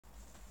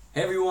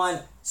Hey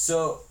everyone,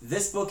 so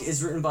this book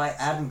is written by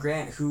Adam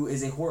Grant, who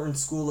is a Wharton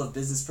School of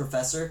Business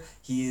professor.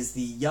 He is the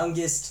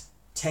youngest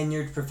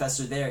tenured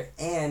professor there,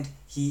 and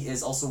he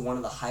is also one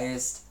of the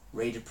highest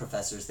rated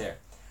professors there.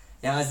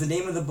 Now, as the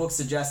name of the book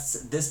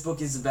suggests, this book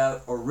is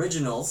about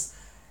originals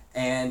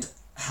and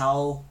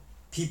how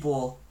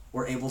people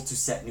were able to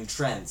set new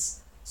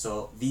trends.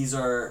 So these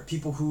are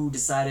people who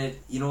decided,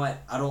 you know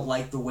what, I don't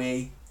like the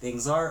way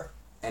things are,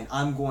 and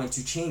I'm going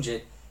to change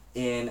it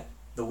in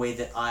the way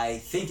that I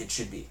think it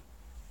should be.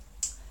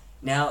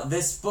 Now,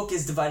 this book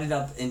is divided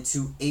up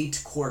into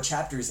 8 core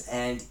chapters,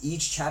 and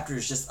each chapter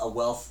is just a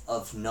wealth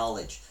of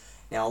knowledge.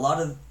 Now, a lot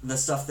of the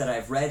stuff that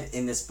I've read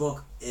in this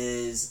book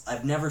is,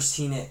 I've never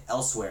seen it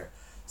elsewhere.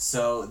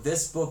 So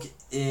this book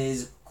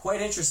is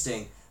quite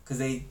interesting because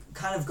they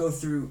kind of go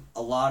through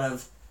a lot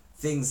of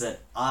things that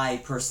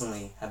I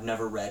personally have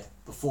never read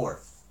before.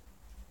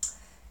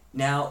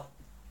 Now,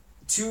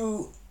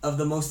 2 of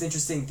the most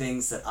interesting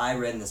things that I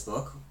read in this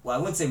book, well, I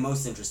wouldn't say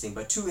most interesting,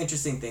 but 2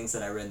 interesting things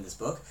that I read in this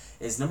book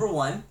is, number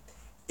 1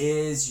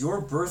 is your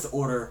birth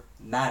order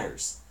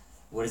matters.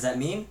 What does that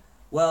mean?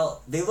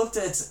 Well, they looked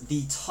at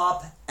the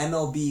top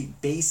MLB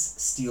base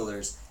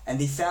stealers, and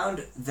they found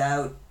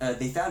out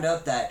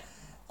that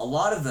a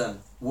lot of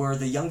them were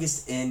the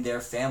youngest in their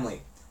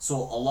family. So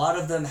a lot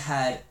of them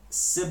had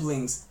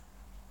siblings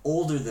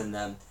older than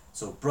them,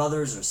 so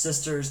brothers or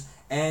sisters,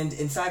 and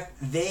in fact,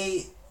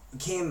 they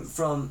came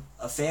from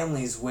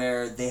families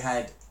where they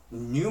had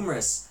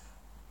numerous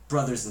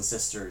brothers and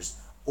sisters,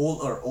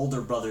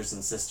 older brothers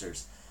and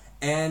sisters.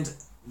 And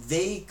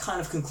they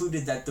kind of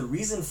concluded that the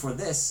reason for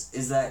this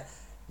is that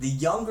the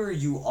younger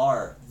you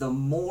are, the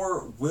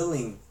more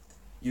willing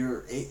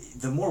you're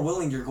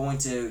going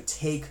to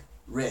take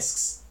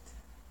risks.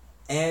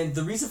 And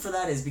the reason for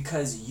that is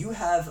because you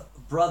have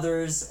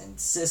brothers and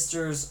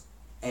sisters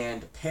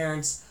and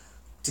parents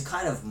to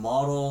kind of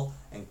model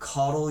and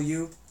coddle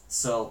you.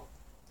 So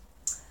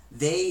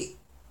the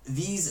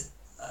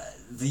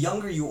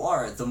younger you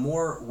are, the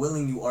more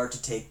willing you are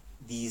to take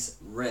these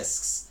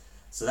risks.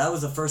 So that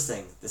was the first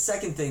thing. The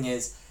second thing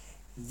is,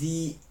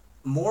 the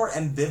more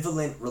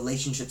ambivalent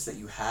relationships that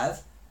you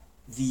have,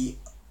 the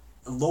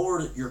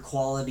lower your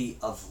quality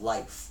of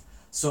life.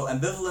 So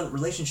ambivalent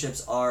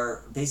relationships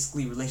are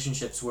basically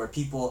relationships where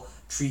people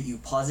treat you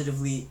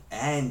positively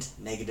and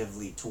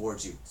negatively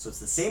towards you. So it's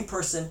the same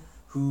person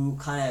who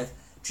kind of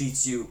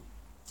treats you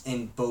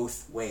in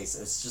both ways.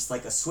 It's just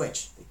like a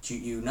switch. They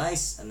treat you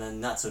nice and then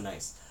not so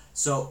nice.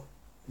 So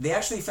they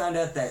actually found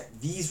out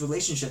that these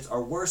relationships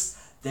are worse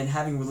than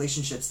having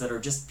relationships that are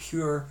just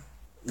pure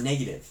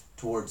negative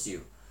towards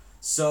you.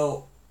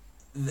 So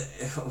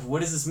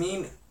what does this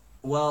mean?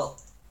 Well,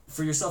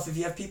 for yourself, if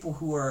you have people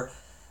who are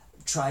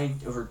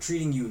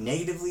treating you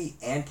negatively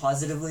and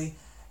positively,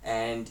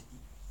 and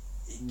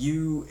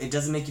it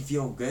doesn't make you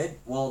feel good,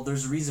 well,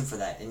 there's a reason for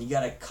that, and you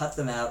got to cut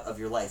them out of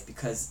your life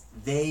because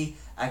they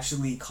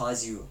actually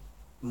cause you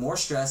more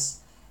stress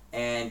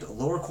and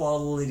lower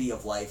quality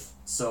of life.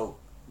 So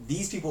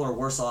these people are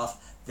worse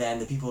off than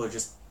the people who are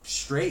just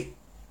straight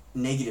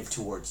negative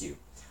towards you.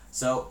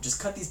 So just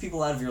cut these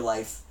people out of your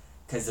life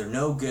because they're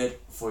no good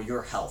for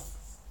your health.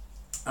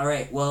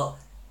 Alright, well,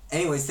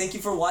 anyways, thank you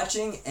for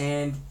watching,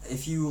 and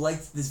if you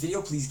liked this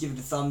video, please give it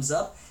a thumbs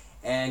up.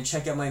 And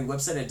check out my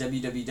website at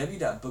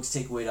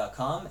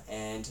www.bookstakeaway.com.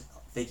 And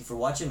thank you for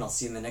watching. I'll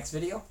see you in the next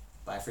video.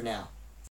 Bye for now.